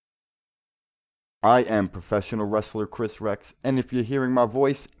I am professional wrestler Chris Rex, and if you're hearing my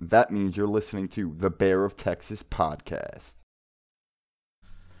voice, that means you're listening to the Bear of Texas podcast.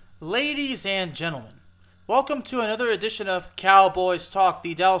 Ladies and gentlemen, welcome to another edition of Cowboys Talk,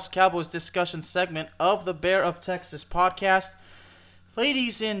 the Dallas Cowboys discussion segment of the Bear of Texas podcast.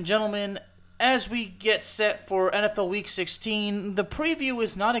 Ladies and gentlemen, as we get set for NFL Week 16, the preview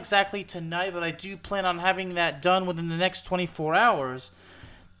is not exactly tonight, but I do plan on having that done within the next 24 hours.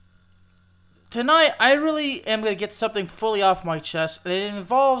 Tonight, I really am going to get something fully off my chest, and it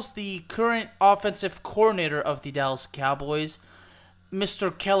involves the current offensive coordinator of the Dallas Cowboys,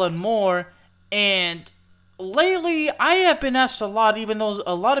 Mr. Kellen Moore. And lately, I have been asked a lot, even though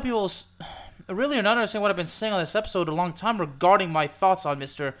a lot of people really are not understanding what I've been saying on this episode a long time regarding my thoughts on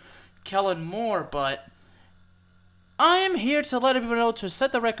Mr. Kellen Moore, but I am here to let everyone know, to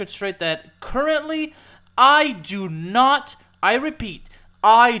set the record straight, that currently, I repeat,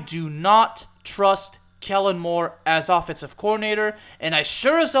 I do not trust Kellen Moore as offensive coordinator, and I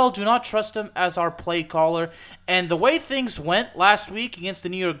sure as hell do not trust him as our play caller. And the way things went last week against the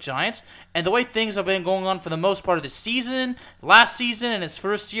New York Giants, and the way things have been going on for the most part of the season, last season and his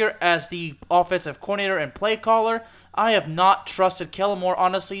first year as the offensive coordinator and play caller, I have not trusted Kellen Moore,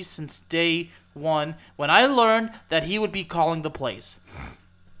 honestly, since day one, when I learned that he would be calling the plays.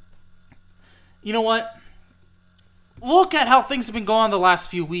 You know what? Look at how things have been going on the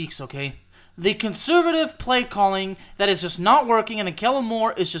last few weeks, okay? The conservative play calling that is just not working, and then Kellen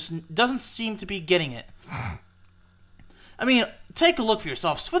Moore doesn't seem to be getting it. I mean, take a look for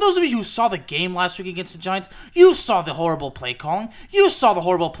yourselves. For those of you who saw the game last week against the Giants, you saw the horrible play calling. You saw the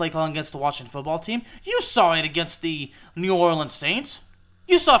horrible play calling against the Washington football team. You saw it against the New Orleans Saints.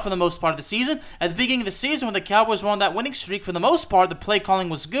 You saw it for the most part of the season. At the beginning of the season, when the Cowboys were on that winning streak, for the most part, the play calling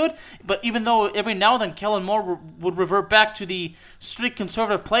was good. But even though every now and then Kellen Moore would revert back to the strict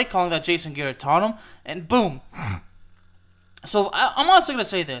conservative play calling that Jason Garrett taught him, and boom. So I'm also going to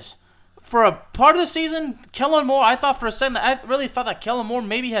say this. For a part of the season, Kellen Moore, I really thought that Kellen Moore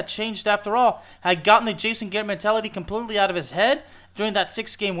maybe had changed after all, had gotten the Jason Garrett mentality completely out of his head during that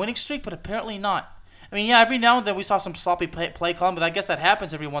 6-game winning streak, but apparently not. I mean, yeah, every now and then we saw some sloppy play calling, but I guess that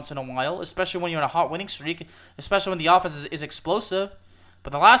happens every once in a while, especially when you're in a hot winning streak, especially when the offense is explosive.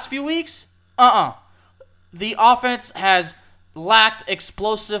 But the last few weeks, the offense has lacked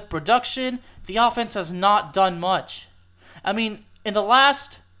explosive production. The offense has not done much. I mean, in the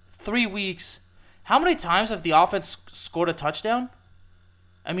last 3 weeks, how many times have the offense scored a touchdown?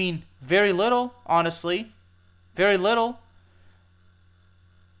 I mean, very little, honestly. Very little.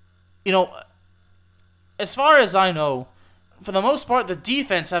 You know, as far as I know, for the most part, the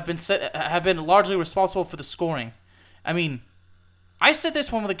defense have been largely responsible for the scoring. I mean, I said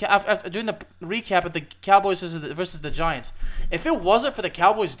this one during the recap of the Cowboys versus the Giants. If it wasn't for the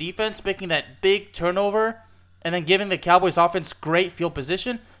Cowboys defense making that big turnover and then giving the Cowboys offense great field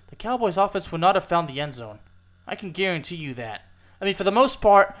position, the Cowboys offense would not have found the end zone. I can guarantee you that. I mean, for the most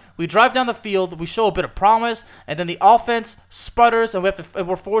part, we drive down the field, we show a bit of promise, and then the offense sputters, and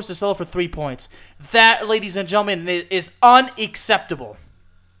we're forced to settle for 3 points. That, ladies and gentlemen, is unacceptable.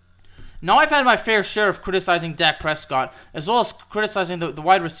 Now, I've had my fair share of criticizing Dak Prescott, as well as criticizing the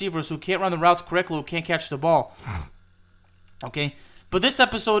wide receivers who can't run the routes correctly, who can't catch the ball. Okay? But this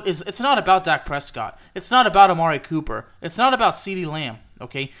episode it's not about Dak Prescott. It's not about Amari Cooper. It's not about CeeDee Lamb.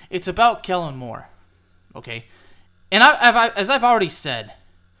 Okay? It's about Kellen Moore. Okay? And as I've already said,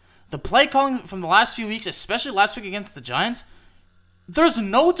 the play calling from the last few weeks, especially last week against the Giants, there's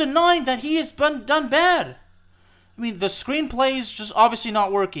no denying that he has been done bad. I mean, the screenplay is just obviously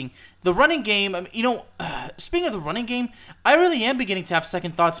not working. The running game, speaking of the running game, I really am beginning to have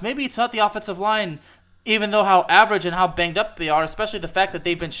second thoughts. Maybe it's not the offensive line, even though how average and how banged up they are, especially the fact that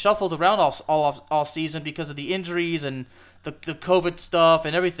they've been shuffled around all season because of the injuries and the COVID stuff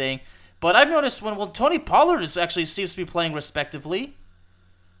and everything. But I've noticed when Tony Pollard seems to be playing respectively,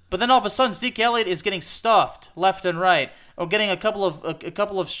 but then all of a sudden Zeke Elliott is getting stuffed left and right, or getting a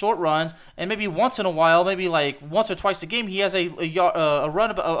couple of short runs, and maybe once in a while, maybe like once or twice a game, he has a run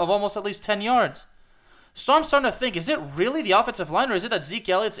of almost at least 10 yards. So I'm starting to think, is it really the offensive line, or is it that Zeke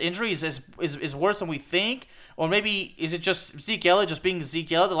Elliott's injury is worse than we think? Or maybe is it just Zeke Elliott just being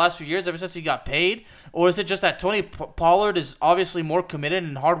Zeke Elliott the last few years ever since he got paid? Or is it just that Tony Pollard is obviously more committed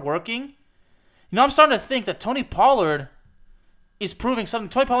and hardworking? I'm starting to think that Tony Pollard is proving something.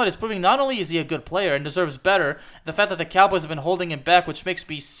 Tony Pollard is proving not only is he a good player and deserves better, the fact that the Cowboys have been holding him back, which makes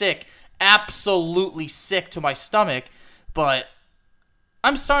me sick, absolutely sick to my stomach, but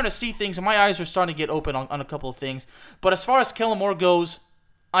I'm starting to see things, and my eyes are starting to get open on a couple of things. But as far as Kellen Moore goes,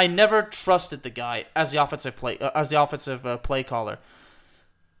 I never trusted the guy as the offensive play caller.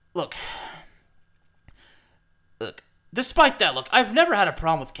 Look, despite that, look, I've never had a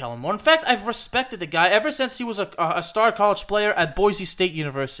problem with Kellen Moore. In fact, I've respected the guy ever since he was a star college player at Boise State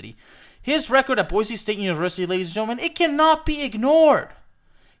University. His record at Boise State University, ladies and gentlemen, it cannot be ignored.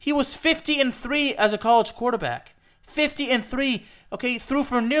 He was 50-3 as a college quarterback. 50-3, okay, threw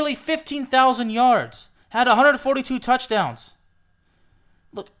for nearly 15,000 yards. Had 142 touchdowns.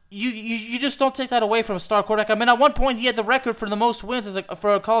 Look, you just don't take that away from a star quarterback. I mean, at one point, he had the record for the most wins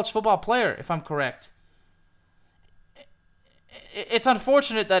for a college football player, if I'm correct. It's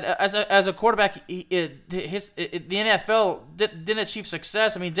unfortunate that as a quarterback, the NFL didn't achieve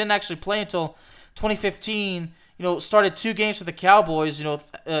success. I mean, didn't actually play until 2015. Started 2 games for the Cowboys.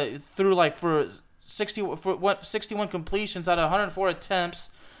 Through for 61 completions out of 104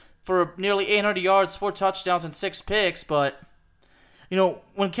 attempts for nearly 800 yards, 4 touchdowns, and 6 picks. But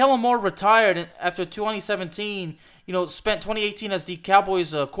when Kellen Moore retired after 2017. Spent 2018 as the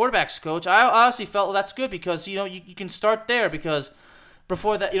Cowboys quarterbacks coach. I honestly felt that's good because, you can start there because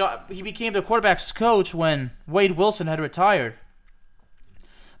before that, he became the quarterbacks coach when Wade Wilson had retired.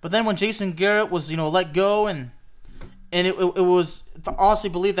 But then when Jason Garrett was, let go and it was honestly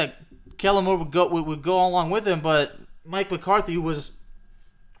believed that Kellen Moore would go along with him, but Mike McCarthy, who was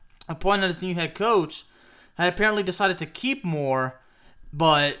appointed as new head coach, had apparently decided to keep Moore,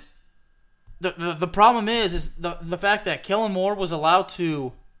 but The problem is the fact that Kellen Moore was allowed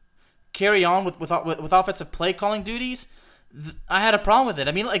to carry on with offensive play calling duties. I had a problem with it.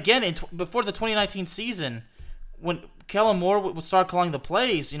 I mean, again, before the 2019 season, when Kellen Moore would start calling the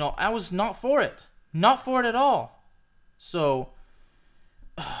plays, I was not for it at all. So,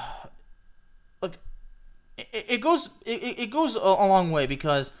 look, it goes a long way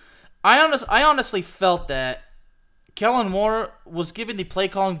because I honestly felt that Kellen Moore was given the play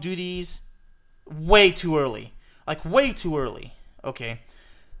calling duties way too early. Way too early. Okay.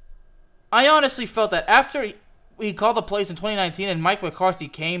 I honestly felt that after he called the plays in 2019 and Mike McCarthy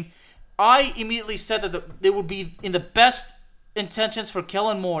came, I immediately said that it would be in the best intentions for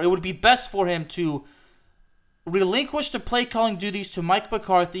Kellen Moore. It would be best for him to relinquish the play calling duties to Mike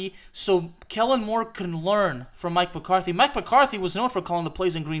McCarthy so Kellen Moore can learn from Mike McCarthy. Mike McCarthy was known for calling the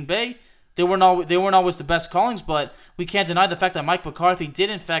plays in Green Bay. They weren't always the best callings, but we can't deny the fact that Mike McCarthy did,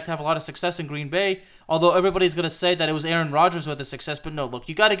 in fact, have a lot of success in Green Bay, although everybody's going to say that it was Aaron Rodgers who had the success. But no, look,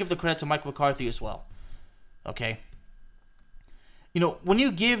 you got to give the credit to Mike McCarthy as well. Okay? When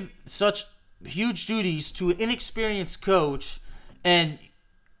you give such huge duties to an inexperienced coach, and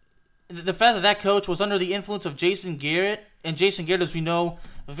the fact that coach was under the influence of Jason Garrett, and Jason Garrett, as we know,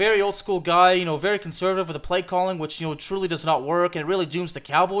 a very old school guy, very conservative with the play calling, which, truly does not work, and it really dooms the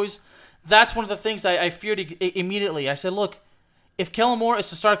Cowboys. That's one of the things I feared immediately. I said, look, if Kellen Moore is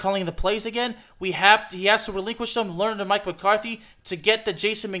to start calling the plays again, he has to relinquish them, learn to Mike McCarthy to get the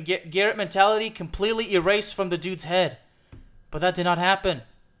Jason Garrett mentality completely erased from the dude's head. But that did not happen.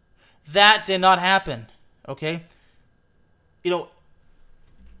 Okay?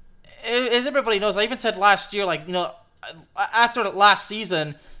 As everybody knows, I even said last year, after last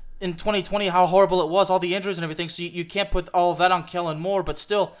season in 2020, how horrible it was, all the injuries and everything, so you can't put all of that on Kellen Moore, but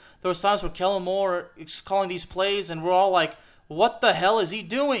still, there was times where Kellen Moore is calling these plays, and we're all like, what the hell is he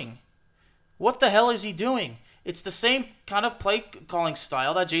doing? It's the same kind of play calling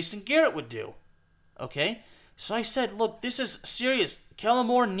style that Jason Garrett would do. Okay? So I said, look, this is serious. Kellen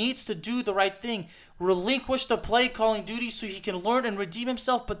Moore needs to do the right thing. Relinquish the play calling duties so he can learn and redeem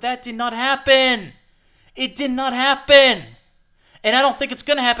himself, but that did not happen. It did not happen. And I don't think it's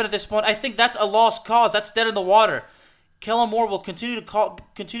going to happen at this point. I think that's a lost cause. That's dead in the water. Kellen Moore will continue to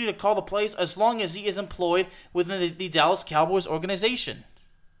call the plays as long as he is employed within the Dallas Cowboys organization.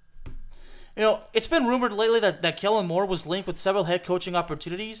 It's been rumored lately that Kellen Moore was linked with several head coaching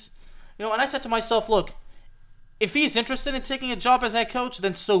opportunities. And I said to myself, look, if he's interested in taking a job as head coach,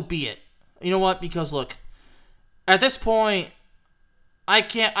 then so be it. You know what? Because look, at this point, I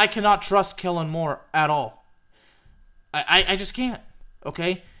cannot trust Kellen Moore at all. I just can't.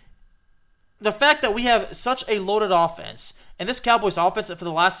 Okay? The fact that we have such a loaded offense, and this Cowboys offense for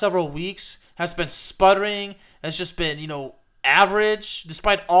the last several weeks has been sputtering, has just been, average,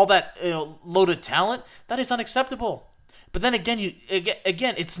 despite all that loaded talent, that is unacceptable. But then again,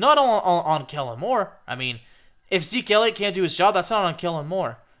 it's not all on Kellen Moore. I mean, if Zeke Elliott can't do his job, that's not on Kellen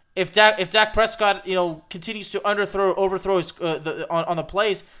Moore. If Dak Prescott, continues to overthrow his on the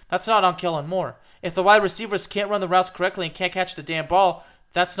plays, that's not on Kellen Moore. If the wide receivers can't run the routes correctly and can't catch the damn ball,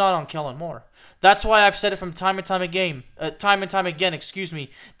 that's not on Kellen Moore. That's why I've said it from time and time again, that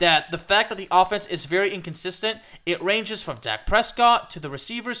the fact that the offense is very inconsistent, it ranges from Dak Prescott to the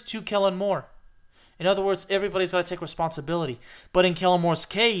receivers to Kellen Moore. In other words, everybody's got to take responsibility. But in Kellen Moore's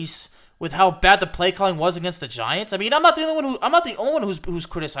case, with how bad the play calling was against the Giants. I mean, I'm not the only one who's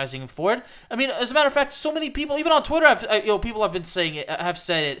criticizing him for it. I mean, as a matter of fact, so many people, even on Twitter, people have been saying it, have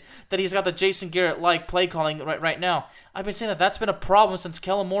said it, that he's got the Jason Garrett-like play calling right now. I've been saying that's been a problem since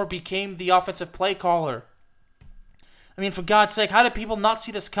Kellen Moore became the offensive play caller. I mean, for God's sake, how did people not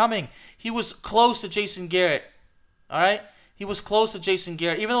see this coming? He was close to Jason Garrett. All right, he was close to Jason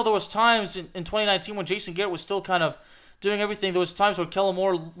Garrett, even though there was times in 2019 when Jason Garrett was still kind of doing everything. There was times where Kellen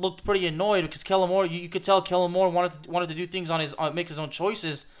Moore looked pretty annoyed because Kellen Moore, you could tell Kellen Moore wanted to do things make his own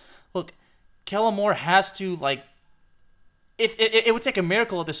choices. Look, Kellen Moore has to, like, if it would take a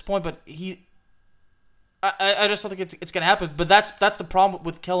miracle at this point, but I just don't think it's gonna happen. But that's the problem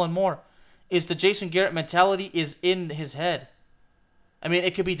with Kellen Moore, is the Jason Garrett mentality is in his head. I mean,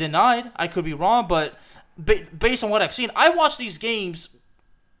 it could be denied. I could be wrong, but based on what I've seen, I watch these games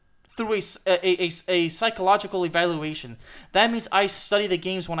through a psychological evaluation. That means I study the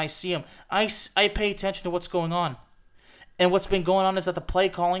games when I see them. I pay attention to what's going on. And what's been going on is that the play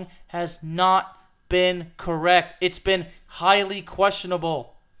calling has not been correct. It's been highly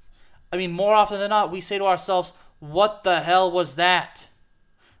questionable. I mean, more often than not, we say to ourselves, what the hell was that?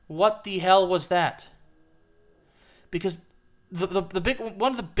 What the hell was that? Because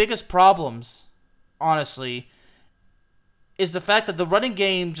one of the biggest problems, honestly, is the fact that the running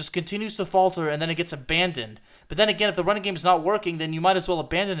game just continues to falter and then it gets abandoned. But then again, if the running game is not working, then you might as well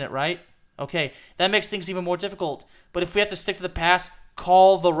abandon it, right? Okay, that makes things even more difficult. But if we have to stick to the pass,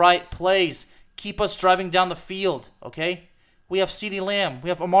 call the right plays. Keep us driving down the field, okay? We have CeeDee Lamb, we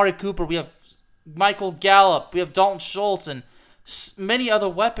have Amari Cooper, we have Michael Gallup, we have Dalton Schultz, and many other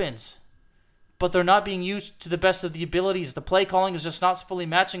weapons. But they're not being used to the best of the abilities. The play calling is just not fully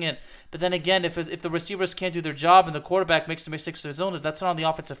matching it. But then again, if the receivers can't do their job and the quarterback makes the mistakes of his own, that's not on the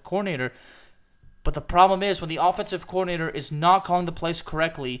offensive coordinator. But the problem is when the offensive coordinator is not calling the plays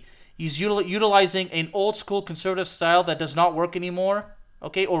correctly, he's utilizing an old school conservative style that does not work anymore.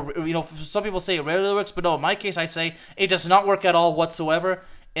 Okay, or some people say it rarely works, but no, in my case, I say it does not work at all whatsoever.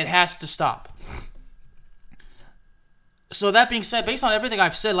 It has to stop. So that being said, based on everything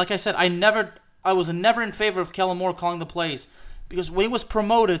I've said, like I said, I was never in favor of Kellen Moore calling the plays, because when he was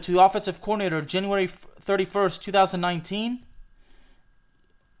promoted to offensive coordinator January 31st, 2019,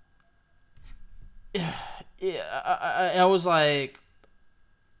 I was like,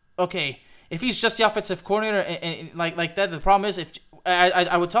 okay, if he's just the offensive coordinator and like that, the problem is if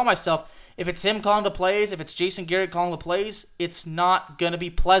I would tell myself, if it's him calling the plays, if it's Jason Garrett calling the plays, it's not gonna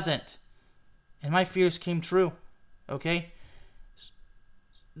be pleasant, and my fears came true. Okay.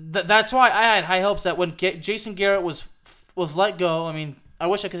 That's why I had high hopes that when Jason Garrett was let go, I mean, I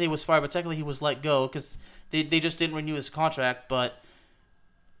wish I could say he was fired, but technically he was let go because they just didn't renew his contract. But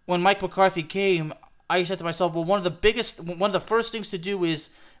when Mike McCarthy came, I said to myself, well, one of the first things to do is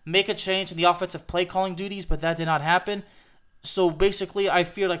make a change in the offensive play calling duties, but that did not happen. So basically, I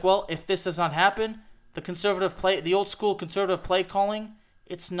fear like, well, if this does not happen, the old school conservative play calling,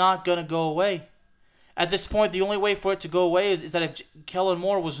 it's not gonna go away. At this point, the only way for it to go away is that if Kellen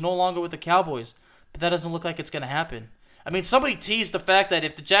Moore was no longer with the Cowboys. But that doesn't look like it's going to happen. I mean, somebody teased the fact that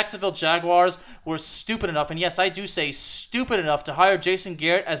if the Jacksonville Jaguars were stupid enough, and yes, I do say stupid enough, to hire Jason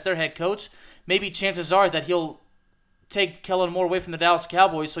Garrett as their head coach, maybe chances are that he'll take Kellen Moore away from the Dallas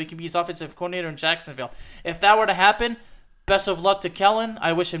Cowboys so he can be his offensive coordinator in Jacksonville. If that were to happen, best of luck to Kellen.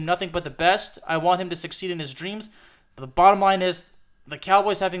 I wish him nothing but the best. I want him to succeed in his dreams. But the bottom line is, the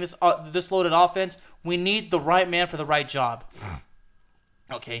Cowboys having this loaded offense, we need the right man for the right job.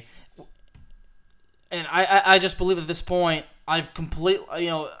 Okay. And I just believe at this point, I've completely,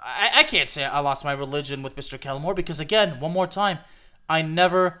 I can't say I lost my religion with Mr. Kellen Moore because, again, one more time, I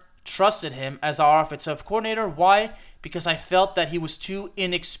never trusted him as our offensive coordinator. Why? Because I felt that he was too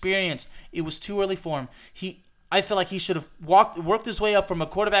inexperienced. It was too early for him. I feel like he should have worked his way up from a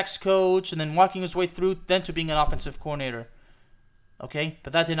quarterback's coach and then walking his way through then to being an offensive coordinator. Okay,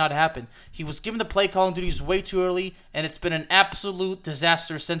 but that did not happen. He was given the play calling duties way too early, and it's been an absolute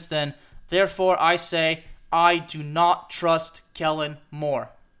disaster since then. Therefore, I say I do not trust Kellen Moore.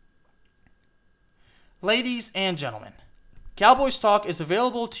 Ladies and gentlemen, Cowboys Talk is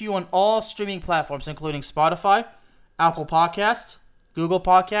available to you on all streaming platforms, including Spotify, Apple Podcasts, Google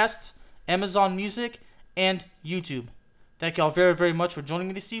Podcasts, Amazon Music, and YouTube. Thank y'all very, very much for joining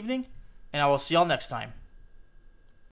me this evening, and I will see y'all next time.